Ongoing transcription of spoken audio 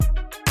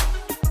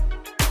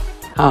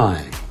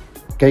Hi,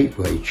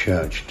 Gateway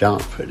Church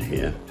Dartford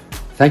here.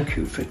 Thank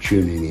you for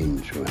tuning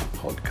in to our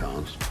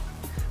podcast.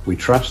 We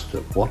trust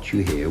that what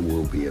you hear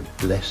will be a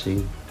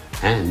blessing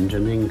and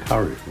an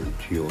encouragement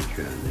to your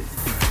journey.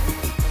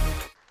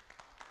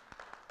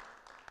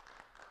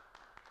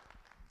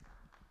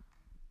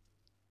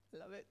 I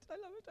love it.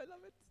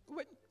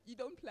 When you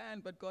don't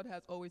plan, but God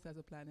always has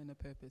a plan and a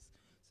purpose.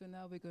 So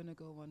now we're going to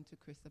go on to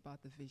Chris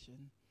about the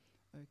vision.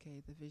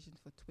 Okay, the vision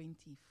for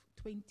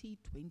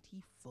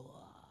 2024.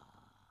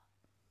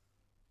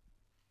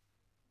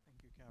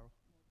 Thank you, Carol.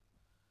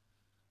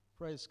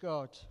 Praise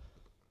God.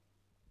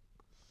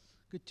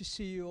 Good to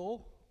see you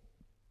all.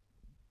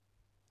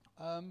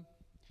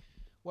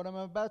 What I'm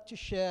about to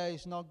share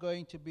is not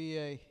going to be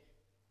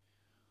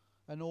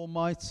an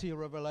almighty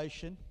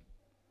revelation,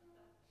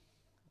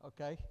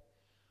 okay,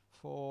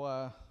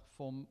 for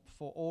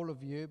all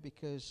of you,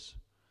 because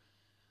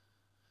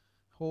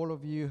all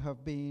of you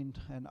have been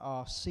and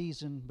are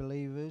seasoned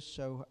believers.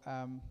 So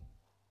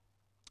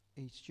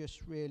it's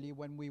just really,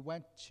 when we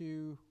went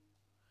to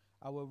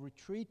our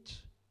retreat,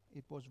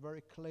 it was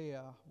very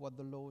clear what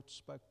the Lord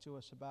spoke to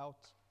us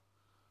about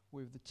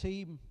with the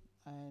team,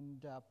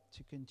 and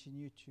to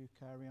continue to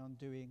carry on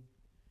doing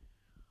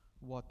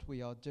what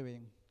we are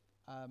doing.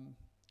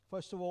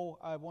 First of all,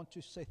 I want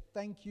to say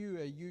thank you,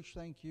 a huge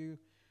thank you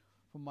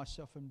from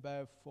myself and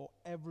Bev, for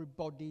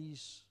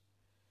everybody's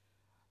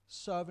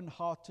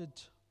servant-hearted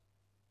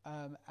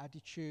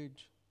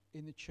attitude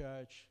in the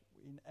church,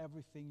 in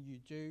everything you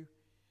do.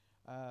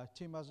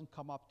 Tim hasn't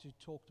come up to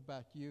talk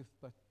about youth,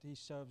 but he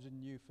serves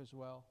in youth as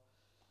well.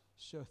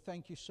 So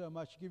thank you so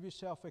much. Give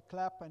yourself a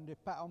clap and a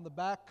pat on the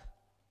back.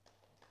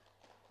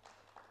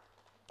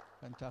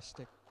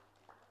 Fantastic.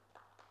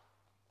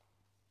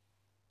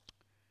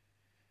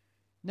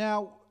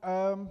 Now,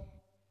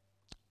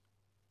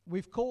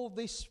 we've called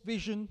this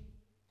Vision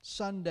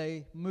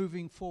Sunday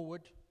Moving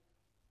Forward.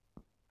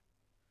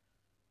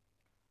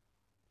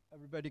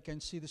 Everybody can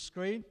see the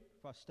screen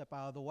if I step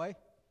out of the way.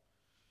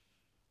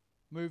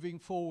 Moving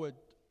Forward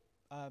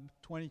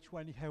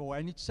 2020.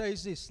 And it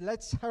says this: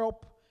 let's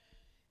help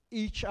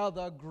each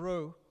other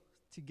grow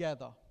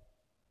together.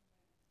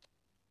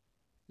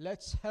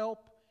 Let's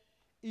help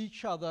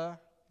each other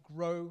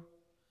grow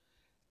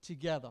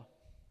together.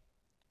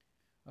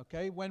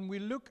 Okay, when we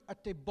look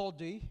at a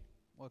body,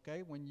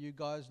 okay, when you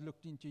guys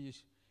looked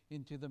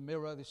into the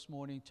mirror this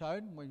morning,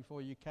 Tone,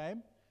 before you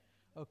came,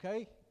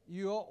 okay,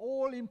 you are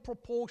all in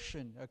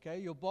proportion, okay,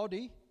 your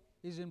body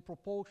is in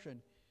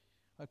proportion,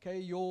 okay,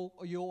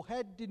 your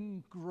head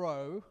didn't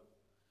grow,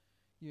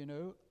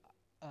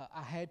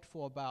 ahead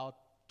for about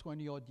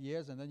 20 odd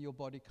years and then your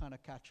body kind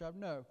of catch up.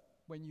 No,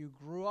 when you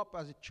grew up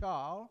as a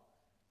child,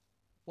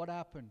 what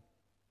happened?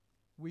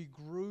 We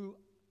grew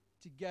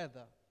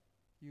together.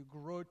 You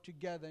grow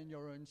together in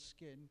your own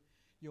skin.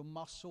 Your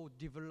muscle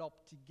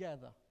developed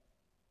together.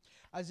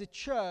 As a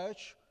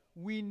church,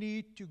 we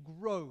need to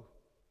grow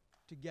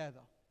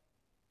together.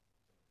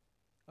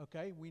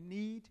 Okay? We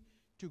need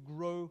to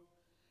grow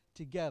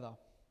together.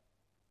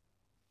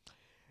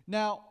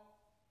 Now,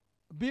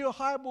 Bill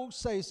Hybels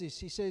says this.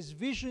 He says,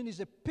 vision is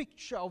a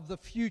picture of the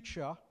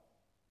future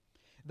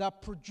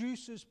that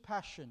produces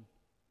passion.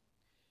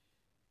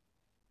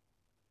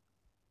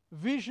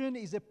 Vision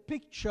is a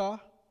picture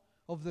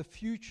of the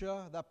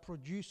future that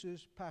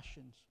produces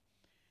passions.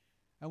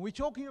 And we're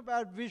talking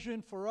about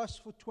vision for us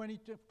for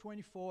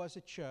 2024 as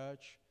a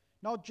church,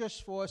 not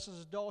just for us as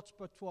adults,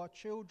 but for our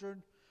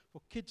children,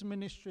 for kids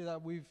ministry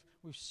that we've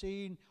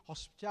seen.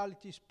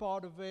 Hospitality is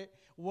part of it,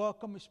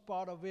 welcome is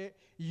part of it,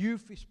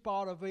 youth is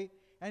part of it,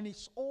 and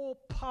it's all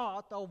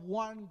part of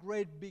one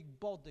great big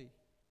body.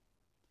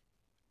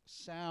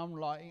 Sound,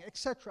 lighting,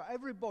 etc.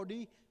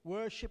 Everybody,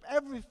 worship,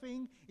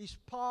 everything is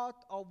part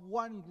of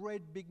one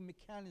great big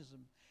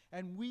mechanism.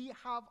 And we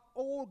have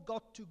all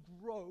got to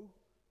grow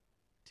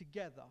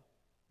together.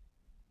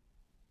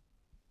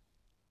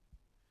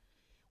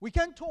 We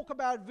can talk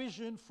about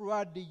vision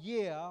throughout the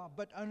year,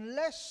 but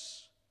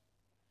unless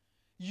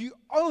you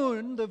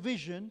own the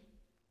vision,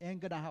 it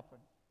ain't going to happen.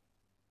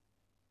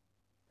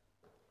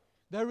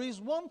 There is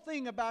one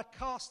thing about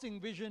casting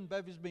vision.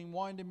 Bev has been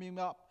winding me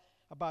up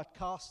about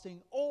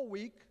casting all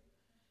week.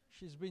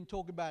 She's been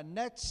talking about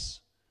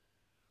nets,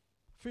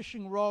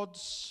 fishing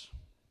rods,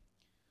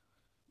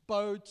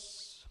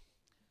 boats,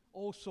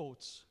 all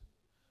sorts.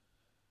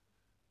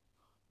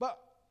 But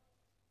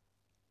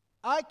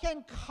I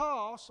can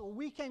cast, or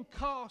we can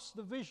cast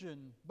the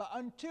vision, but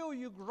until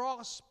you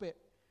grasp it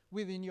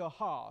within your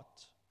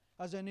heart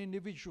as an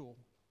individual,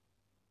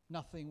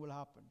 nothing will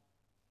happen.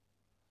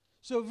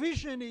 So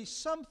vision is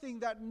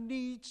something that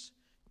needs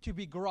to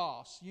be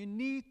grasped. You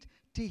need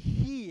to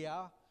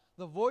hear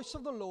the voice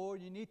of the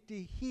Lord. You need to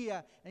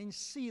hear and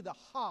see the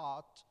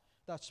heart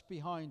that's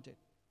behind it.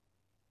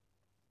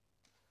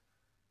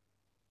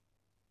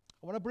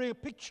 I want to bring a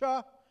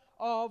picture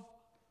of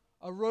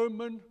a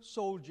Roman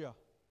soldier.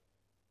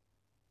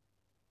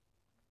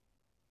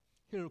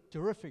 He looked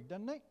terrific,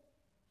 doesn't he?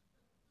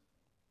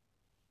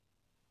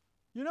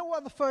 You know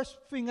what the first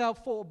thing I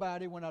thought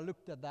about it when I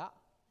looked at that?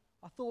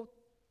 I thought,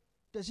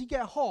 Does he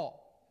get hot?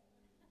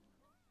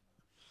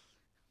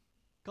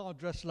 Can't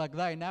dress like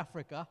that in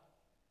Africa.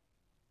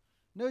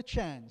 No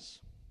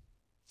chance.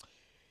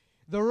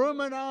 The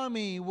Roman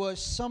army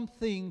was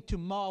something to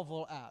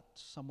marvel at,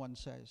 someone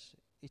says.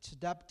 Its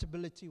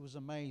adaptability was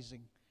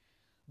amazing.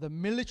 The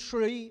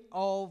military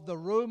of the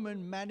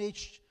Roman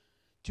managed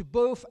to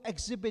both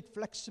exhibit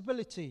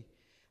flexibility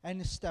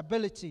and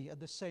stability at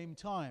the same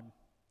time.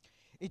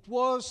 It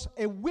was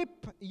a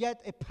whip,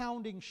 yet a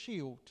pounding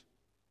shield.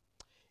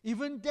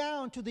 Even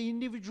down to the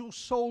individual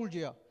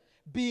soldier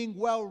being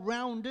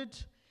well-rounded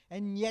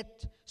and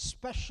yet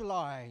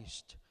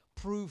specialized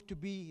proved to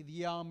be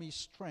the army's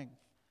strength.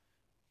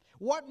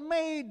 What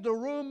made the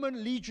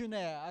Roman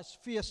legionnaire as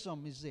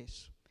fearsome is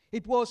this.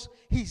 It was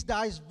his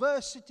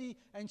diversity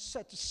and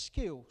set of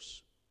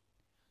skills.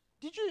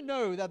 Did you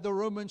know that the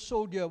Roman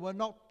soldier were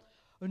not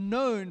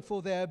known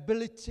for their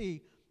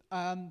ability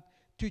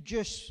to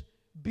just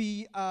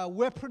be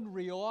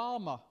weaponry or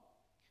armor?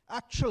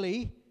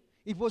 Actually,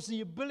 it was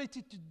the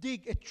ability to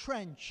dig a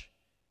trench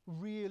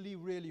really,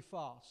 really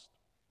fast.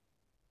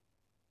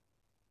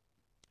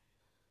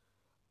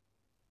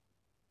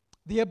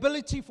 The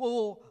ability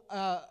for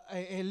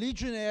a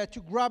legionnaire to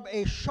grab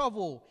a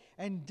shovel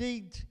and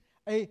dig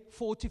a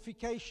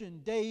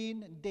fortification day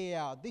in and day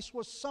out. This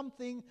was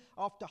something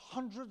after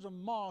hundreds of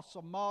miles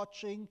of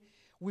marching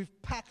with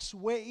packs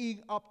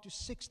weighing up to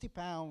 60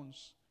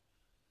 pounds.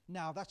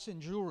 Now, that's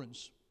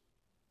endurance.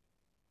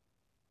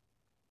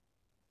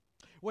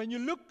 When you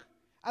look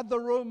at the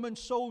Roman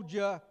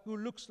soldier who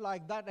looks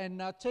like that,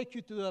 and I'll take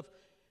you to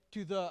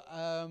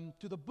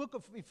the book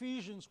of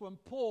Ephesians when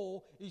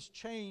Paul is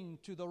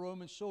chained to the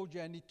Roman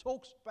soldier, and he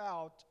talks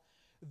about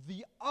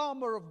the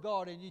armor of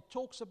God, and he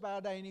talks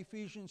about that in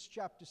Ephesians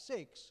chapter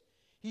 6.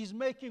 He's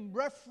making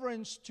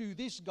reference to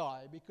this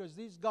guy because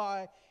this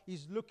guy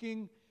is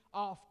looking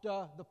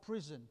after the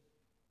prison.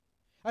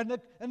 And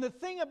the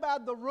thing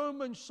about the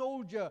Roman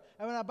soldier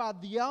and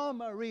about the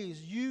armor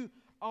is you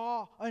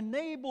are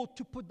unable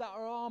to put that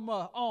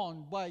armor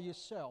on by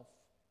yourself.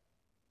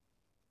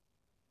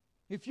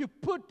 If you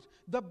put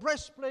the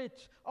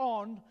breastplate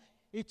on,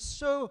 it's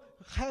so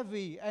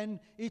heavy and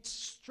it's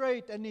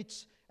straight and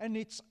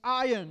it's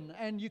iron,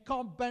 and you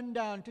can't bend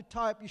down to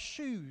tie up your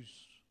shoes.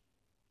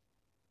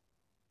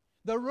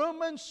 The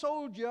Roman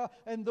soldier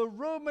and the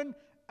Roman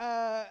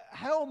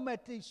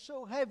helmet is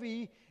so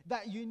heavy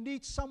that you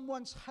need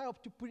someone's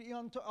help to put it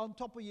on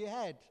top of your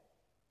head.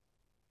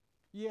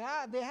 They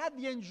had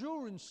the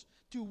endurance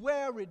to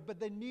wear it, but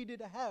they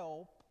needed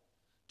help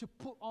to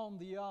put on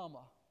the armor.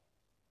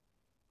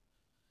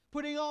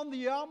 Putting on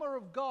the armor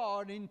of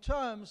God in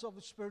terms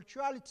of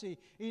spirituality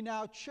in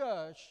our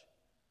church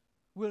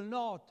will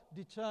not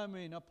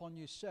determine upon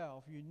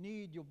yourself. You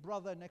need your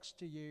brother next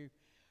to you,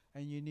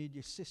 and you need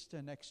your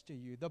sister next to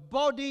you. The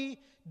body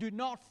do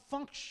not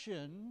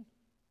function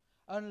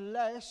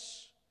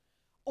unless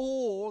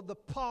all the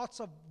parts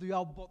of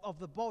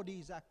the body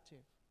is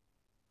active.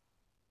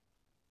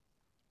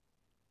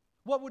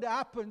 What would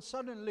happen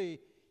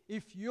suddenly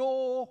if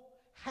your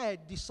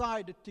head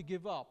decided to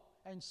give up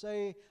and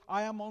say,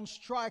 I am on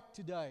strike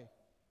today?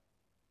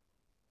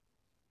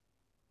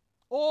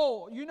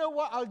 Or, you know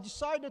what, I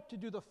decided to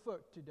do the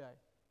foot today.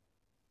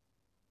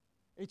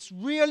 It's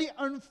really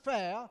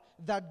unfair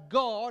that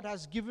God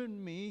has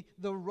given me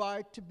the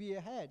right to be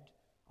a head.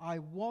 I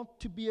want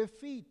to be a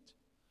feet.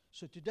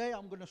 So today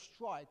I'm going to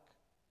strike,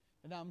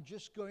 and I'm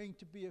just going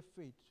to be a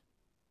feet.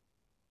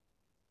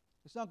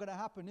 It's not going to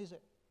happen, is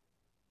it?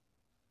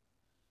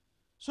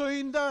 So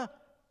in the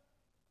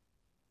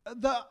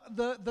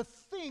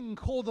thing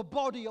called the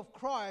body of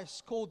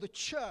Christ, called the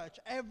church,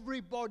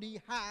 everybody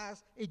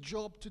has a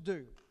job to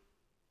do.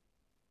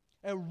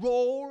 A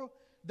role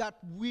that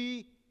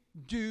we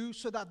do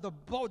so that the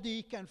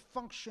body can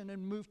function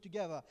and move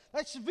together.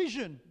 Let's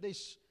vision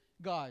this,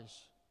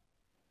 guys.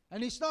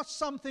 And it's not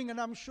something,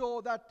 and I'm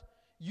sure that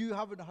you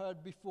haven't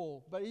heard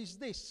before, but it's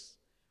this.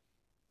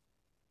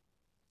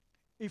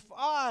 If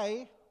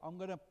I'm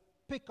going to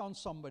pick on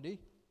somebody,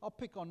 I'll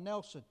pick on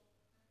Nelson.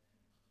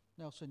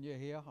 Nelson, you're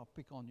here. I'll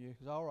pick on you. Is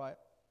that all right?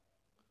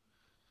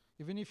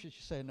 Even if you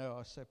say no,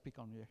 I'll say pick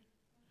on you.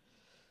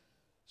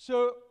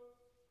 So,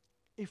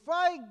 if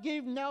I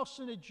give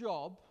Nelson a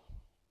job,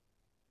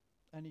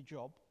 any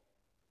job,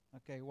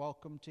 okay,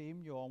 welcome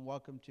team, you're on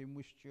welcome team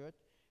with Stuart,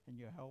 and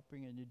you're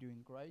helping and you're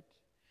doing great.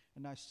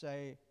 And I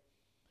say,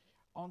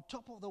 on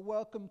top of the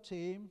welcome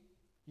team,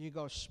 you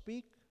got to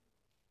speak,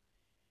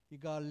 you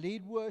got to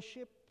lead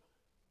worship,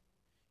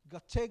 you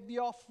got to take the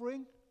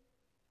offering,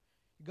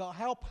 you got to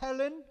help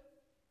Helen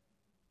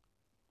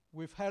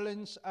with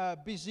Helen's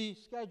busy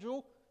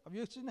schedule. Have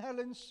you seen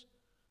Helen's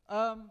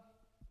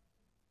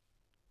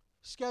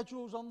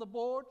schedules on the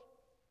board?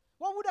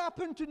 What would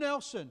happen to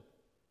Nelson?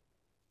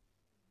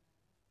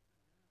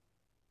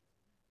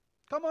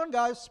 Come on,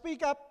 guys,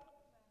 speak up.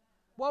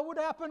 What would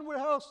happen with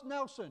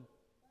Nelson?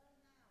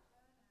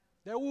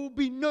 There will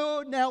be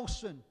no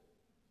Nelson.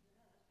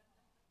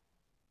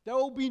 There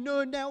will be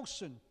no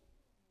Nelson.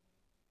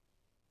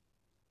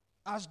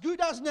 As good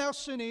as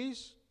Nelson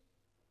is,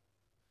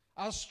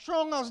 as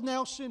strong as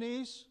Nelson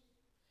is,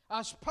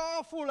 as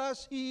powerful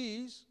as he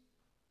is,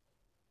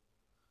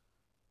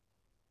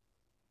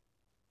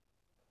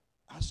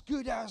 as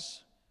good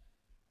as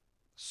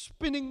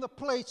spinning the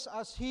plates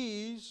as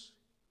he is,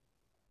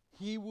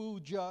 he will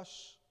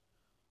just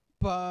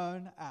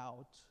burn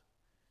out.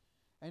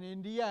 And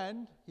in the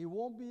end, he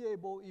won't be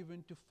able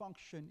even to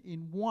function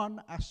in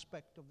one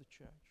aspect of the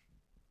church.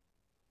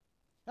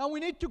 And we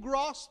need to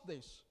grasp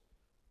this.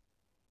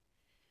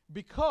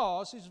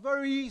 Because it's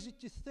very easy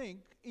to think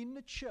in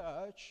the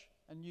church,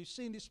 and you've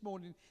seen this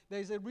morning,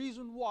 there's a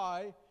reason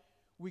why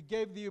we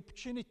gave the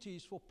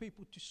opportunities for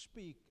people to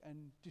speak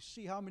and to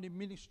see how many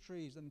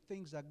ministries and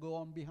things that go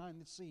on behind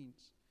the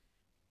scenes.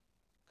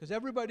 Because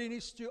everybody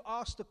needs to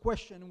ask the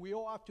question, and we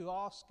all have to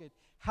ask it,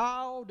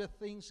 how do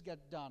things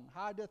get done?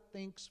 How do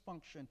things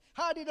function?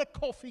 How did the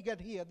coffee get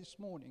here this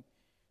morning?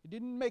 It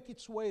didn't make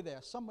its way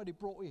there. Somebody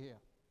brought it here.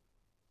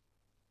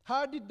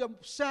 How did the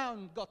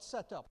sound got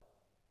set up?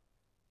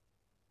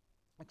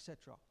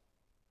 Etc.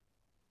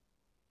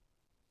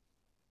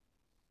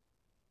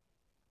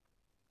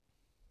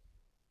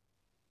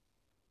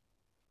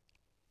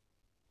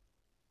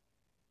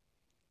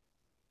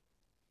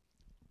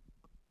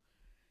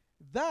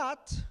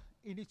 That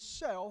in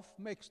itself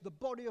makes the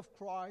body of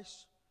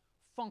Christ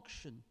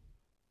function.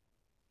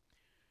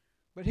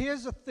 But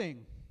here's the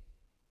thing.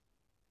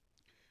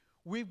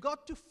 We've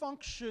got to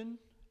function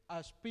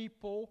as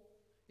people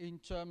in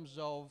terms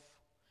of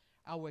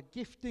our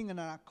gifting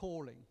and our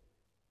calling.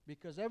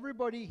 Because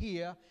everybody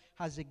here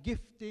has a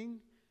gifting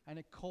and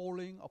a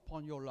calling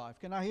upon your life.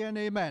 Can I hear an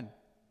amen?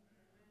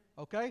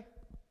 Okay?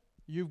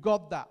 You've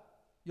got that.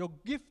 Your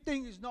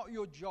gifting is not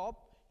your job.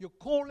 Your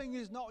calling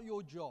is not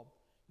your job.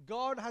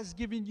 God has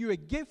given you a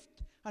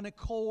gift and a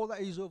call that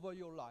is over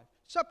your life.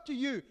 It's up to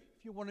you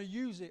if you want to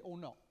use it or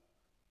not.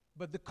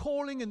 But the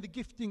calling and the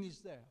gifting is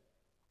there.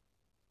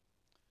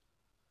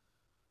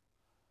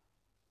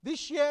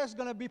 This year is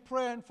going to be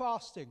prayer and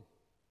fasting.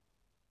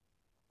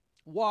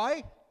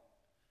 Why?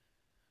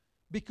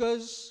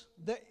 Because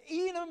the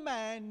inner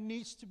man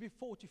needs to be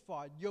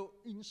fortified. Your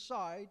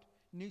inside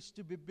needs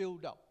to be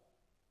built up.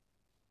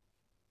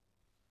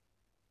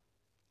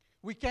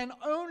 We can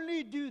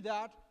only do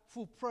that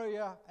through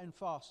prayer and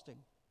fasting.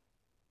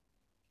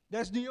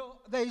 There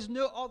is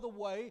no other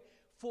way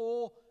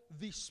for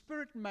the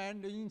spirit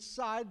man, the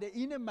inside, the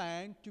inner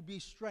man to be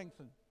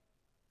strengthened.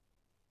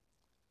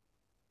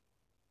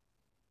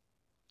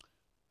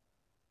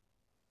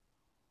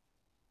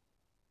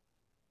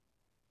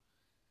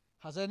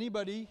 Has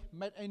anybody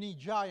met any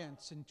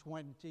giants in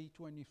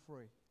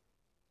 2023?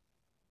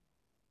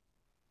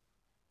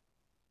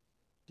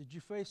 Did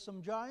you face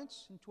some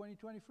giants in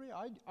 2023?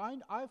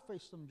 I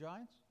faced some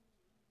giants.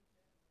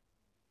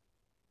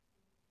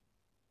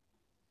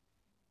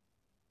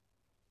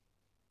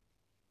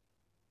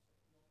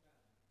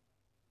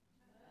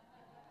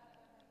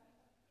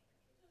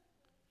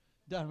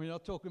 Dan, we're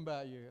not talking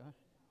about you. Huh?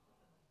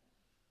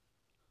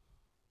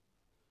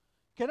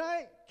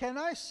 Can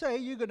I say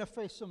you're going to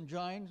face some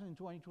giants in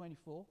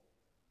 2024?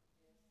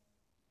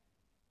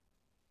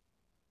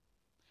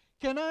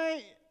 Can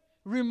I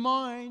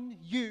remind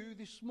you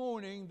this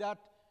morning that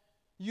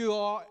you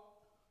are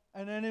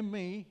an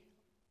enemy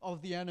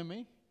of the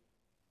enemy?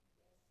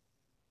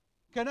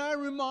 Can I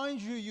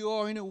remind you you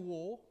are in a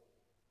war?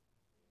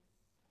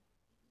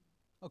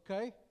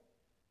 Okay?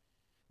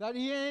 That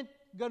he ain't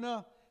going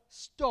to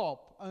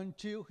stop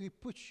until he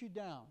puts you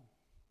down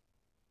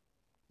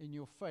in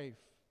your faith.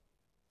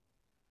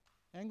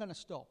 Ain't going to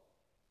stop.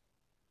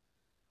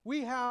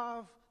 We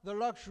have the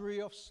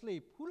luxury of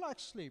sleep. Who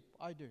likes sleep?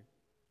 I do.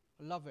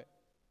 I love it.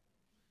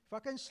 If I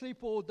can sleep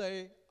all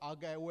day, I'll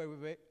get away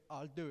with it.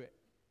 I'll do it.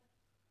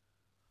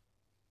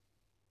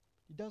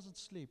 He doesn't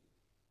sleep.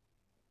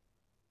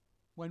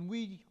 When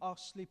we are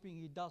sleeping,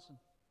 he doesn't.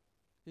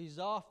 He's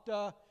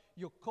after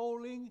your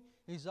calling.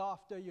 He's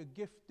after your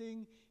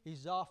gifting.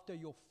 He's after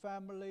your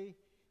family.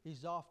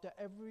 He's after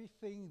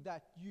everything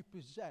that you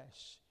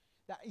possess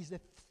that is a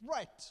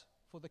threat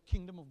for the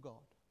kingdom of God.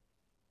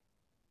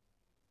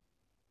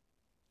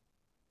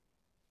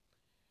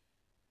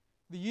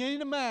 The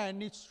inner man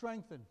needs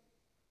strengthened.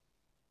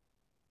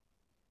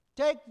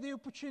 Take the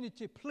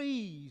opportunity,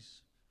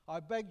 please. I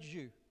beg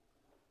you.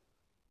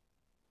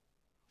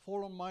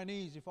 Fall on my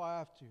knees if I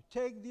have to.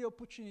 Take the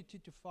opportunity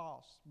to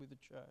fast with the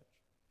church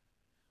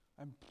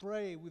and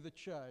pray with the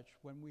church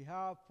when we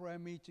have prayer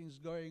meetings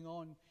going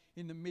on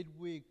in the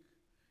midweek.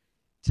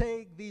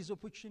 Take these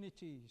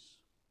opportunities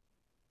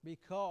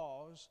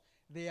because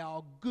they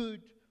are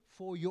good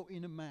for your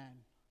inner man.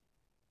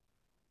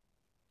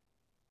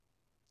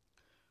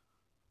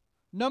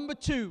 Number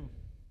 2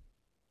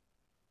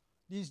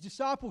 is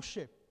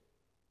discipleship.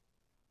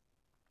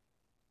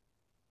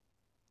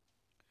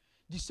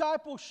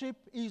 Discipleship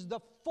is the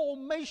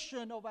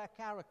formation of our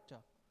character.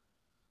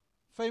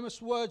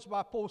 Famous words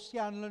by Paul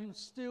Scanlon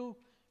still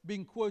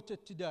being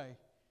quoted today.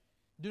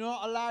 Do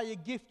not allow your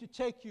gift to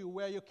take you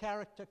where your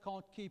character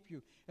can't keep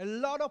you. A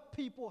lot of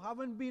people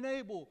haven't been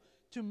able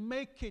to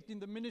make it in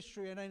the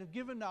ministry and have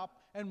given up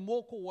and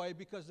walk away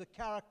because the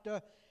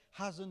character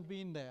hasn't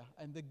been there,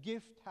 and the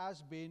gift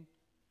has been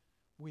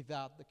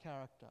without the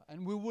character.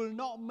 And we will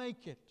not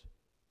make it.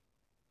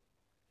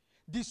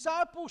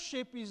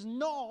 Discipleship is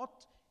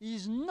not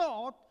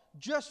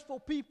just for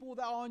people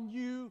that are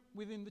new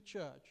within the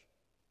church.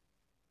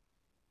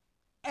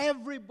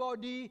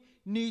 Everybody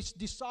needs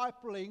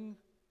discipling.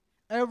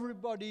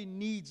 Everybody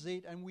needs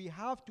it, and we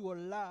have to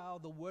allow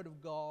the Word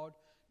of God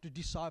to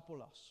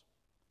disciple us.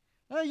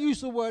 And I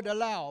use the word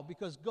allow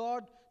because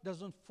God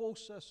doesn't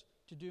force us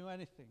to do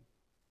anything.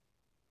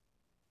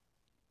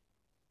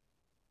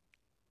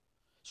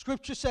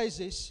 Scripture says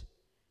this,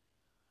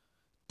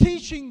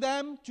 teaching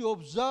them to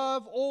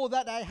observe all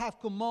that I have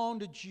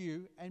commanded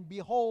you, and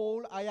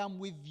behold, I am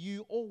with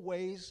you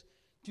always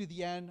to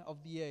the end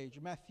of the age.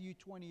 Matthew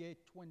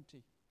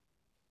 28:20.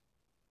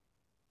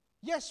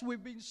 Yes,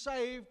 we've been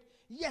saved.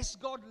 Yes,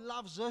 God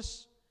loves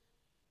us.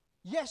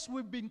 Yes,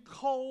 we've been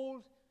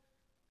called.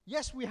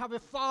 Yes, we have a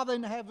Father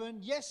in heaven.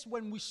 Yes,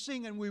 when we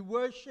sing and we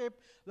worship,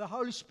 the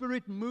Holy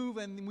Spirit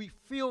moves and we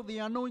feel the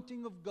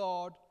anointing of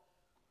God.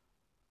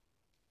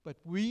 But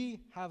we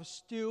have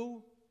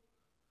still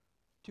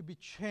to be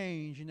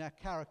changed in our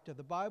character.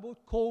 The Bible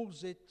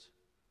calls it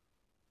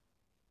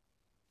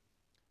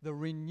the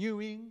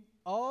renewing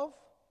of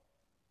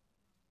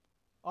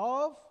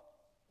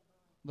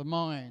the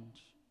mind.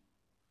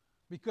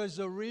 Because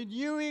the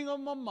renewing of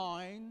my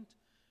mind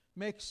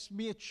makes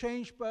me a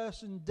changed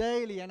person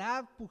daily, and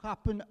have to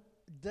happen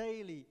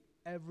daily.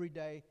 Every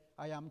day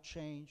I am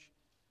changed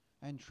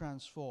and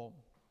transformed.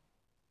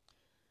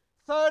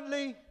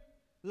 Thirdly,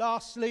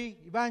 lastly,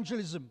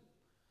 evangelism,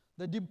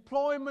 the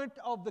deployment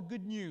of the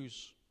good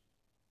news.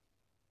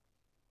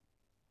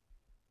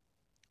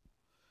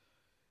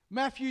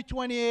 Matthew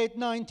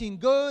 28:19,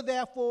 go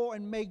therefore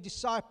and make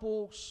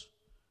disciples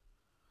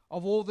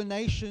of all the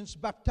nations,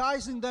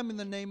 baptizing them in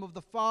the name of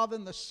the Father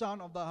and the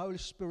Son of the Holy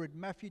Spirit.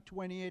 Matthew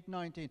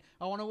 28:19.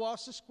 I want to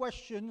ask these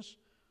questions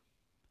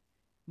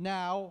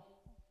now,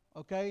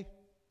 okay?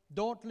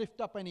 Don't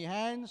lift up any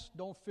hands.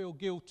 Don't feel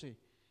guilty.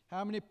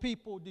 How many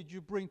people did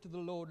you bring to the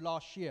Lord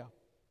last year?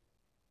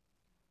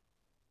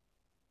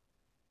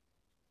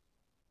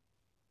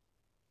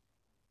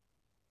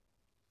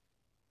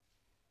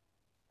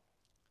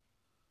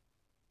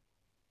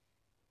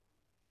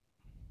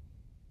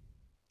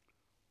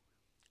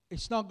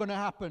 It's not going to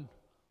happen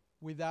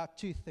without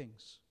two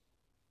things.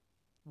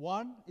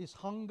 One is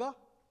hunger.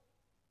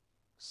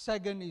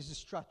 Second is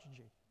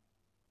strategy.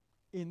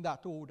 In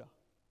that order.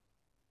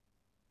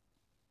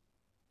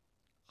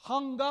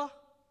 Hunger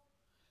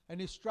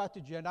and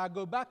strategy. And I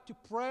go back to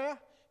prayer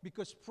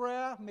because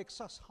prayer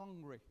makes us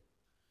hungry.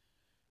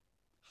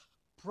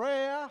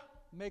 Prayer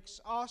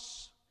makes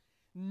us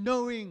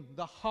knowing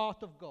the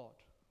heart of God.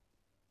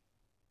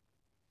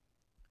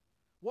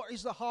 What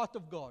is the heart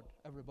of God,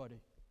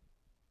 everybody?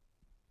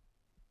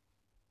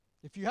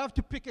 If you have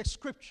to pick a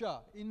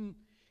scripture in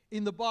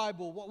the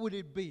Bible, what would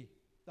it be?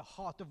 The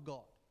heart of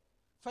God.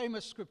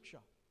 Famous scripture.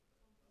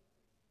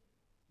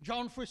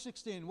 John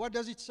 3:16. What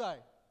does it say?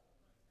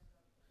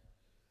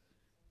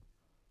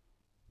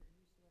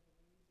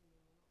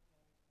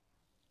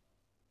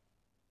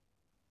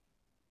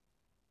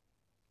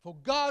 For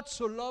God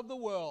so loved the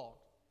world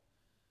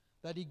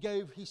that he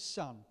gave his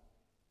Son.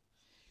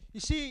 You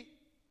see,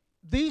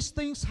 these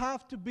things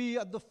have to be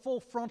at the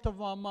forefront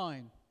of our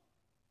mind.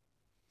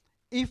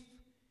 If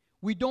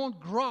we don't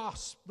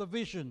grasp the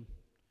vision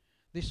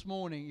this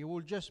morning, it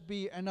will just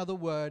be another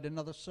word,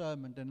 another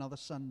sermon, another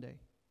Sunday.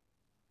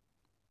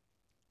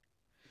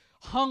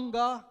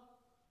 Hunger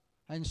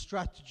and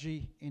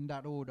strategy in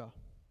that order.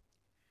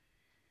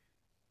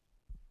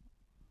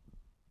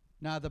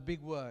 Now the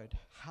big word,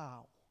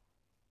 how?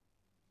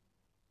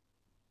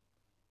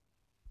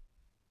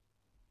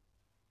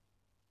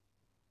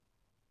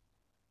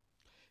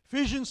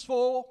 Ephesians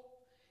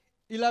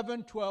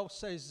 4:11-12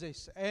 says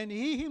this, and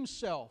he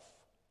himself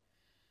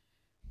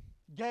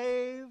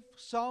gave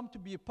some to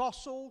be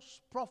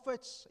apostles,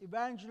 prophets,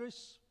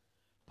 evangelists,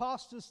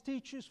 pastors,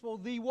 teachers for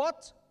the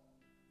what?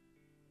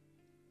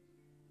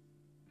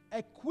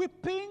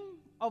 Equipping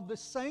of the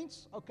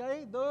saints,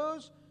 okay?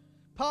 Those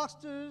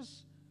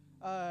pastors,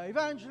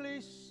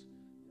 evangelists,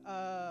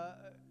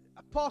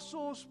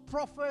 apostles,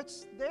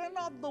 prophets, they're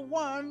not the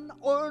one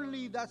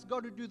only that's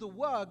got to do the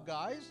work,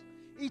 guys.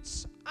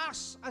 It's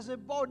us as a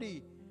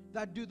body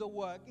that do the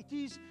work. It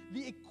is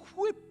the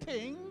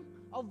equipping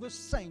of the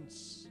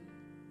saints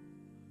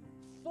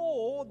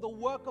for the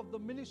work of the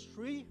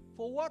ministry.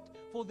 For what?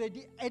 For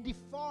the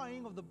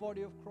edifying of the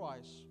body of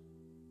Christ.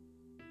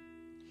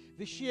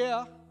 This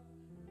year,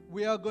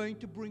 we are going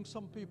to bring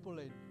some people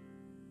in.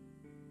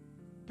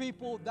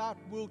 People that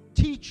will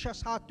teach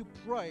us how to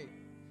pray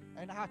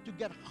and how to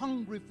get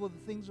hungry for the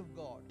things of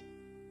God.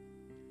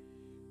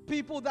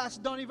 People that's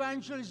done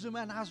evangelism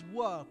and has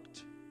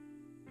worked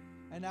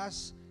and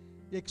has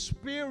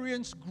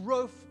experienced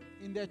growth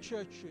in their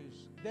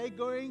churches. They're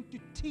going to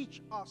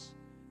teach us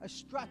a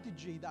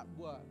strategy that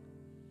works.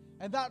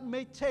 And that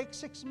may take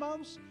 6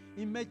 months,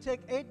 it may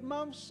take 8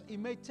 months, it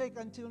may take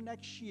until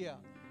next year.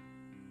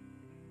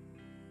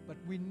 But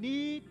we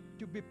need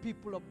to be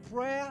people of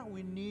prayer.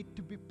 We need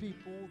to be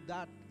people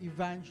that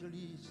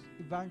evangelize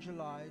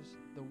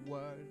the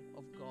word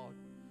of God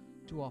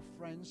to our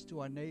friends, to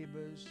our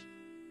neighbors,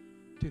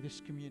 to this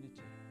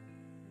community.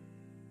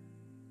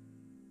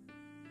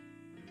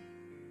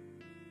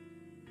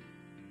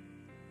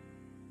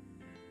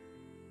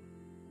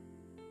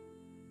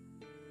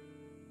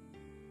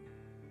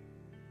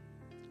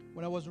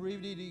 When I was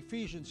reading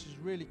Ephesians, it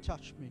really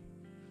touched me.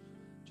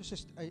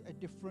 Just a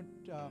different,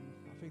 I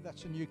think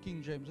that's a New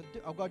King James.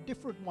 I've got a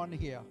different one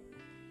here.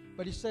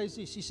 But he says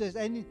this, he says,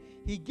 and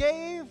he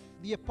gave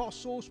the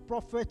apostles,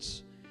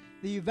 prophets,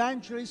 the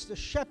evangelists, the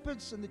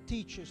shepherds, and the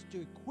teachers to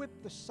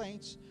equip the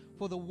saints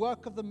for the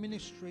work of the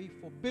ministry,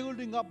 for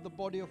building up the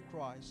body of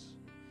Christ,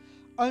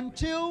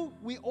 until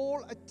we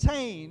all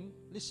attain,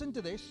 listen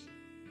to this,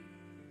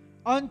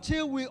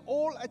 until we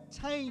all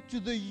attain to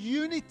the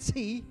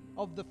unity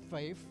of the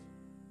faith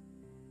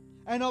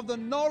and of the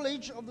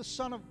knowledge of the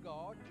Son of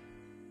God,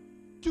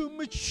 to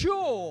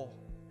mature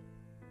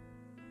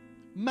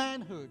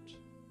manhood,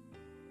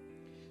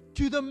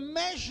 to the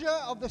measure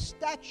of the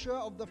stature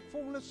of the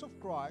fullness of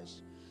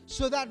Christ,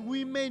 so that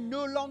we may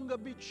no longer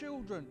be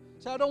children.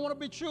 Say, I don't want to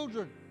be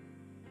children.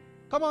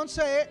 Come on,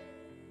 say it.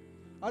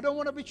 I don't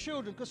want to be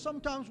children, because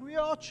sometimes we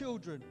are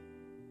children.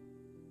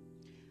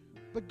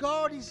 But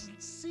God is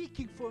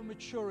seeking for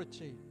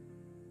maturity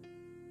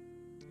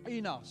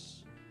in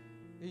us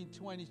in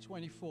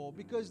 2024,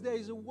 because there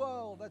is a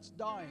world that's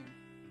dying.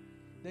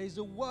 There is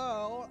a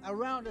world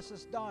around us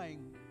that's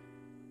dying.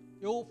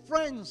 Your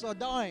friends are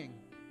dying.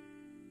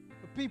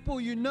 The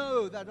people you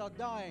know that are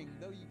dying,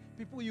 the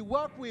people you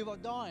work with are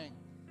dying.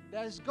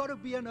 There's got to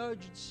be an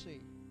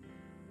urgency.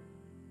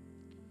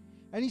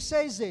 And he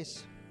says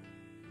this,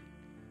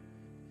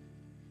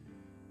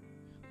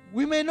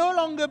 we may no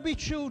longer be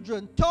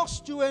children,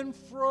 tossed to and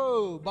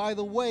fro by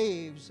the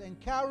waves and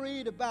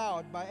carried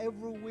about by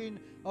every wind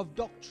of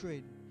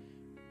doctrine,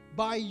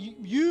 by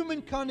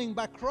human cunning,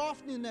 by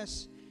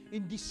craftiness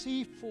in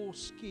deceitful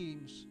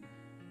schemes.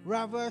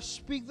 Rather,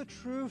 speak the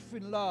truth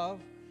in love.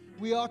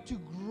 We are to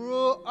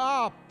grow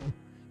up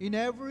in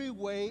every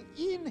way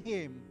in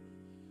Him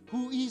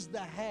who is the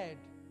head,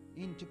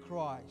 into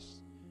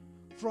Christ,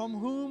 from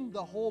whom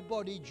the whole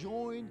body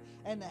joined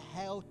and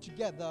held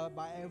together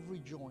by every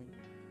joint,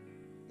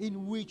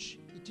 in which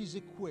it is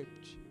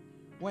equipped,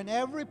 when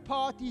every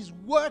part is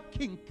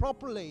working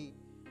properly,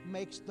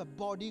 makes the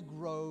body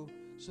grow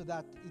so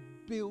that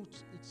it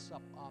builds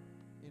itself up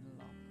in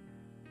love.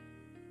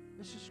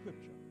 This is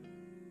scripture.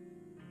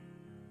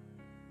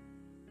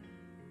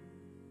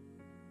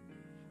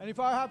 And if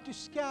I have to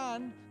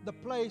scan the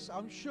place,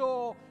 I'm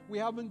sure we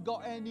haven't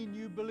got any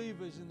new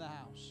believers in the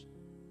house.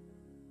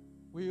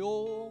 We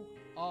all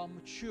are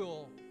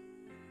mature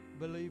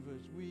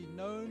believers. We've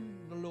known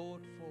the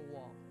Lord for a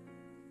while.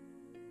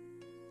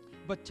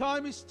 But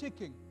time is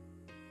ticking.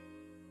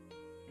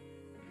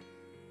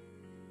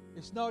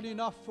 It's not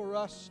enough for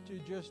us to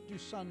just do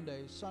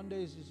Sundays.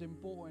 Sundays is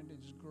important,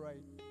 it's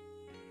great.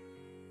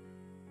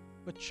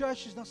 But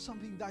church is not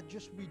something that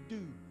just we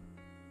do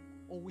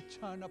or we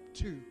turn up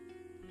to.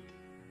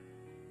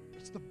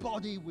 It's the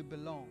body we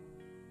belong.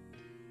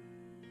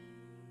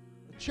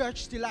 The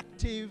church still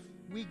active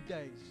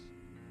weekdays.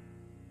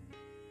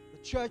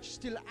 The church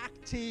still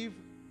active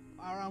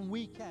around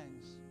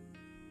weekends.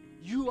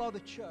 You are the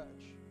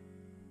church.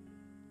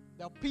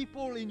 There are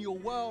people in your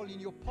world,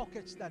 in your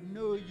pockets that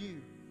know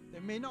you.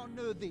 They may not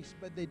know this,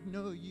 but they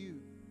know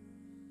you.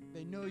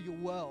 They know your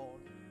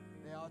world.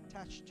 They are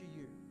attached to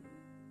you.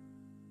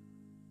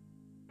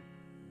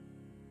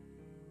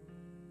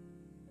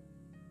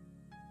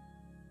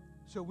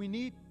 So we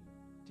need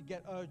to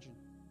get urgent.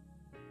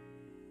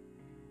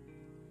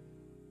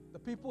 The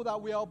people that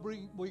we are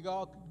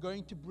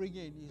going to bring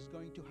in is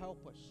going to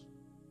help us.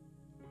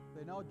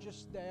 They're not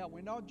just there.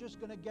 We're not just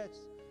going to get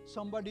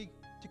somebody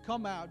to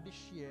come out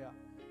this year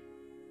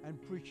and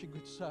preach a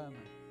good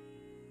sermon.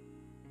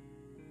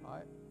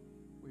 Right?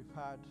 We've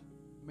had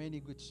many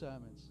good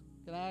sermons.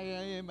 Can I hear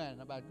amen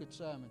about good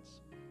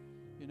sermons?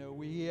 You know,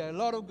 we hear a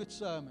lot of good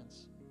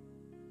sermons.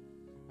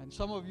 And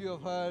some of you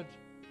have heard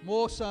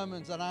more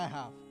sermons than I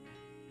have.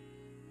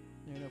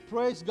 You know,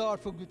 praise God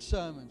for good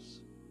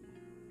sermons.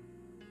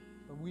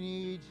 But we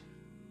need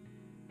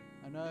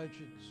an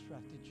urgent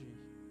strategy.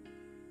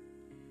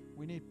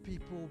 We need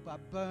people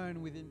that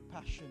burn within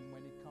passion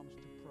when it comes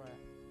to prayer.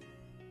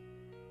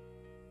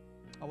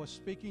 I was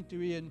speaking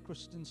to Ian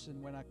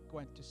Christensen when I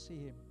went to see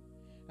him.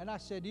 And I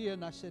said,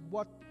 Ian,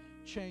 what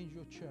changed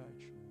your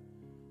church?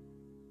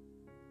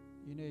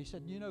 You know, he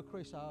said, you know,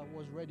 Chris, I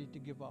was ready to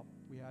give up.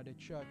 We had a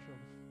church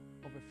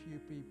of a few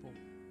people.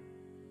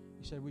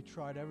 He said, we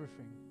tried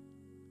everything.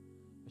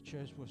 The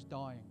church was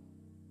dying.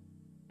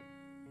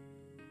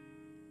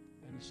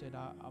 And he said,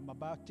 I'm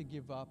about to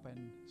give up.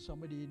 And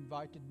somebody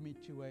invited me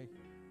to a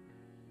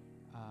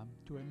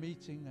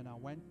meeting, and I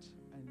went,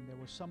 and there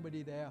was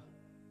somebody there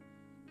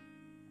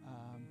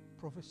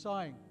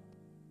prophesying.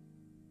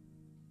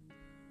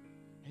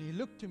 And he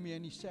looked to me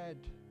and he said,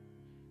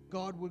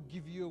 God will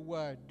give you a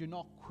word. Do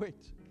not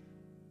quit.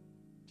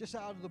 Just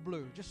out of the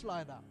blue, just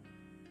like that.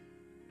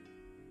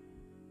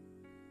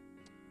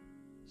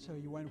 So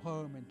he went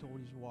home and told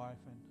his wife,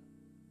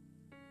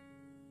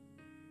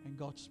 and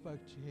God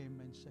spoke to him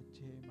and said to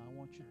him, I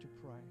want you to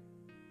pray.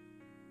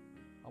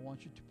 I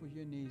want you to put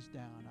your knees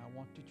down. I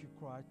want you to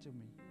cry to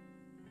me.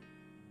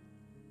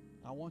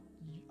 I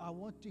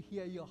want to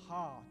hear your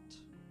heart.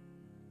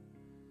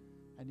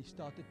 And he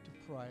started to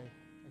pray.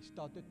 He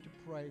started to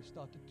pray,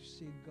 started to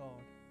seek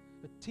God.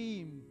 The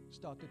team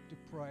started to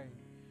pray.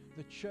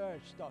 The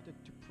church started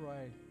to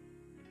pray.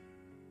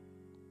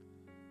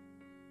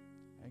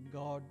 And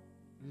God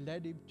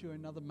led him to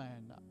another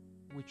man,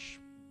 which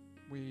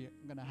we're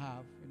going to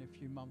have in a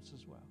few months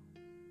as well,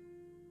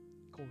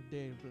 called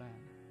Dave Bland.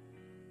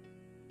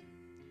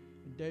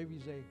 And Dave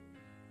is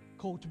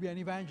called to be an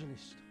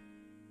evangelist.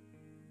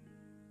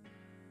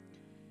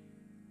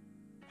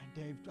 And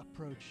Dave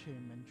approached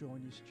him and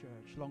joined his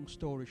church. Long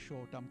story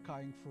short, I'm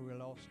carrying through a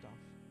lot of stuff.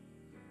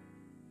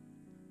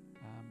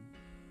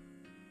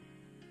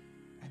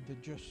 And the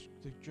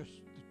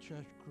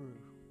church grew.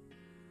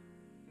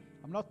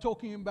 I'm not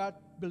talking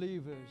about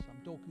believers,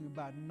 I'm talking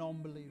about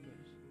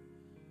non-believers.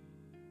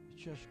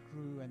 The church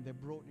grew, and they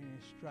brought in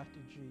a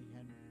strategy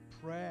and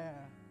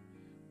prayer.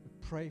 We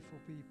pray for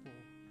people.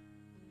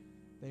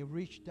 They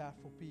reached out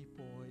for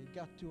people. It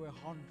got to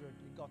 100,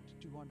 it got to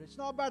 200. It's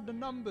not about the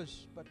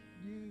numbers, but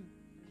you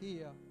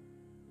hear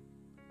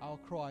our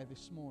cry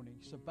this morning.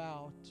 It's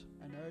about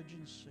an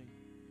urgency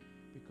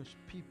because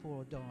people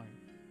are dying.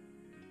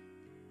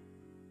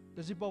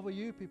 Does it bother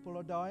you? People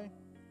are dying.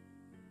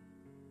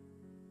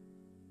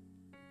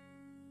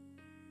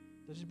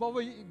 Does it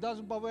bother you? It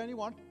doesn't bother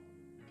anyone.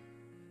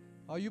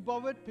 Are you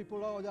bothered?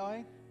 People are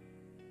dying.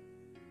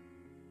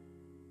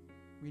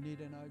 We need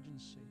an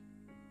urgency.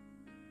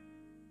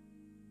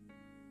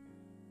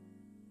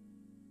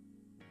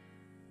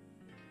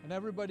 And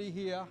everybody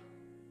here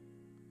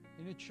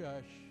in the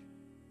church,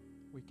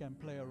 we can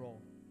play a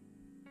role.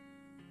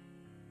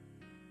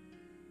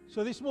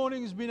 So this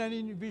morning has been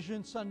an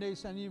Vision Sunday,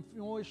 it's an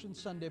Information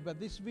Sunday, but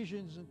this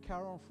vision is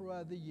carry on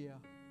throughout the year.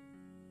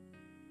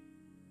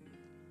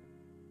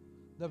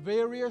 The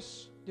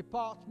various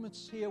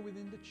departments here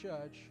within the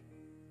church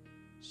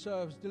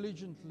serves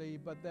diligently,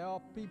 but there are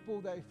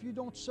people that if you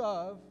don't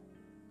serve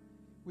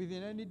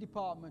within any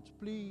department,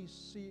 please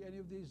see any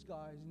of these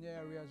guys in the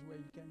areas where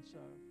you can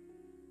serve.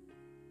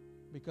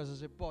 Because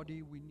as a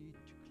body, we need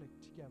to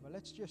click together.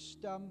 Let's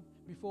just,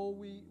 before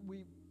we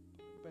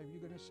babe,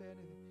 you're going to say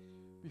anything?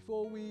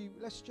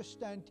 Let's just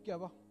stand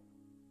together.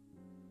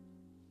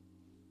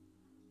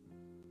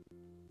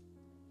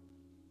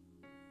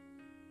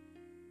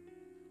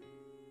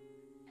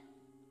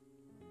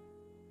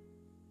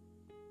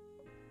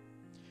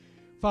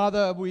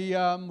 Father, we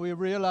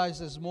realize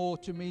there's more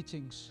to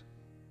meetings.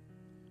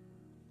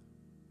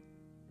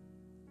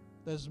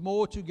 There's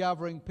more to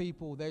gathering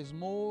people. There's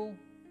more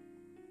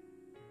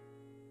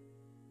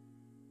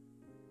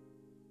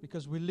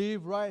because we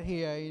live right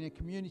here in a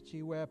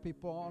community where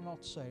people are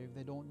not saved.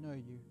 They don't know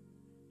you.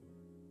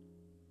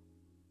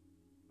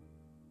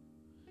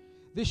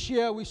 This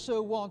year we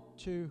so want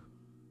to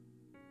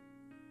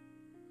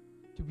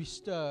be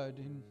stirred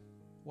in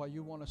what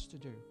you want us to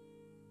do.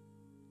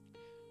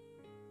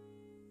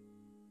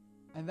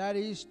 And that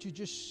is to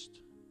just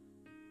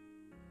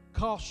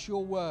cast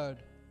your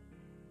word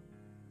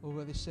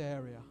over this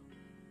area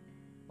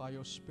by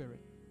your Spirit.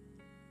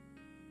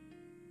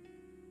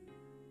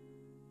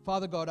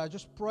 Father God, I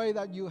just pray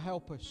that you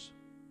help us.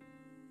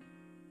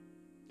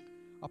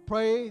 I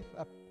pray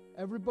that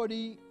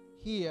everybody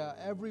here,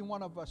 every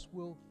one of us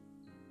will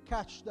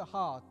catch the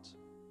heart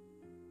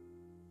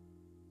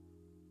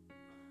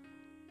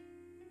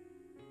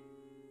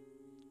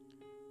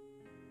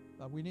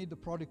that we need the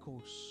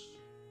prodigals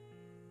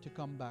to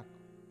come back.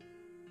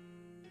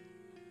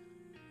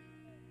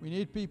 We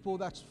need people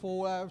that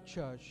fall out of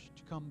church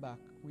to come back.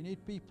 We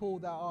need people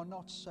that are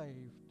not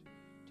saved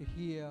to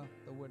hear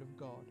the word of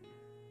God.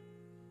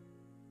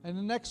 In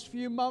the next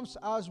few months,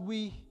 as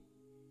we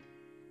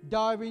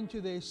dive into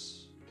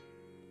this,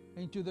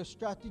 into the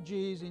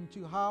strategies,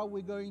 into how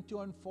we're going to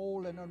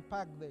unfold and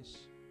unpack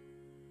this,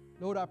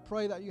 Lord, I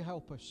pray that you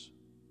help us.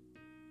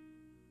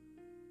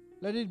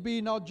 Let it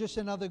be not just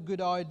another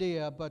good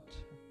idea, but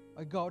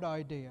a God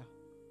idea.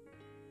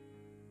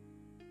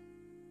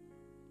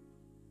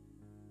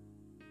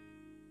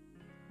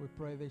 We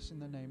pray this in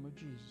the name of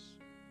Jesus.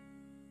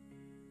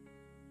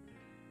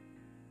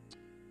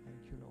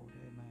 Thank you, Lord.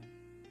 Amen.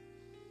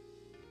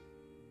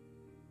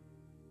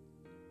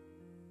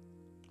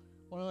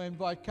 I want to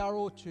invite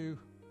Carol to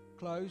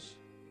close.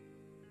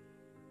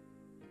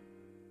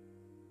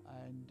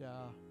 And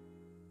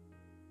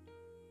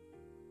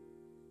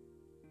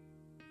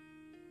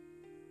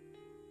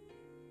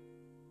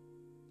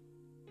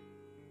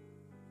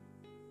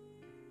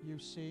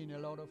you've seen a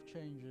lot of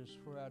changes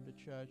throughout the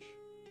church.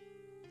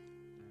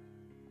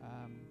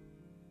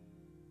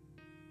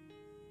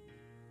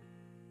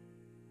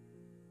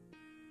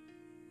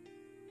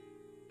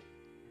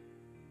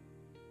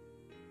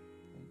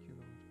 Thank you,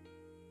 Lord.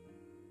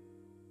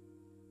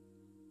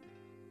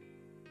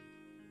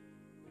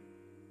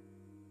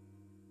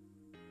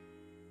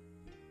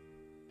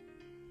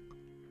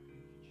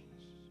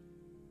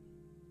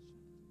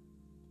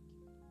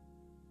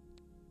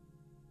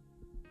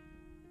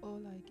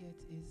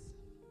 is,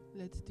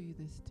 let's do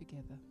this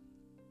together.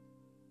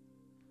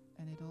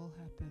 And it all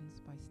happens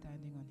by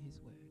standing on His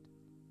word.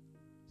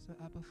 So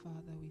Abba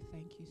Father, we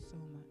thank you so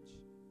much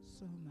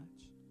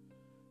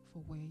for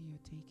where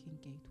you're taking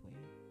Gateway,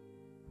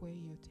 where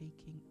you're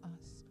taking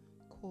us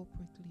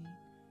corporately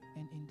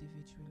and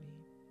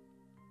individually,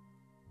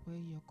 where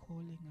you're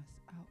calling us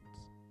out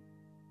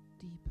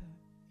deeper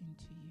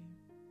into you.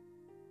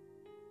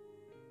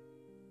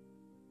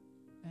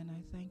 And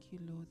I thank you,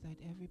 Lord, that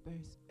every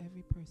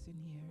person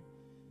here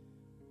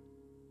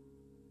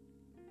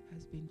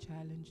has been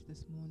challenged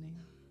this morning.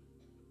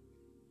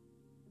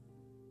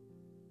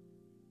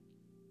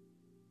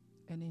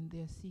 And in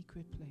their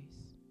secret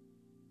place,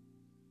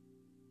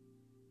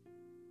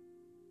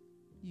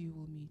 you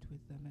will meet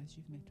with them as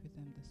you've met with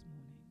them this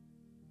morning.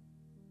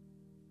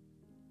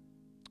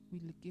 We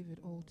give it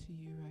all to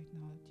you right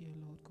now, dear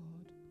Lord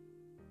God.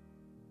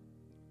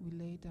 We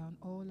lay down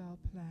all our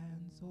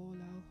plans, all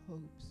our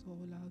hopes,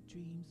 all our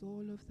dreams,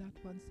 all of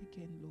that once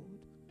again,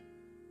 Lord.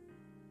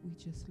 We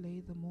just lay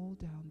them all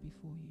down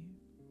before you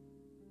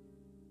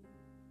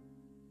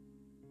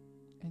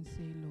and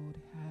say,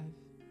 Lord, have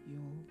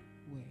your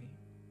way.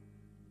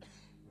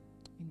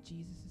 In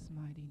Jesus'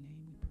 mighty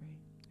name we pray.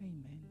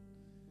 Amen.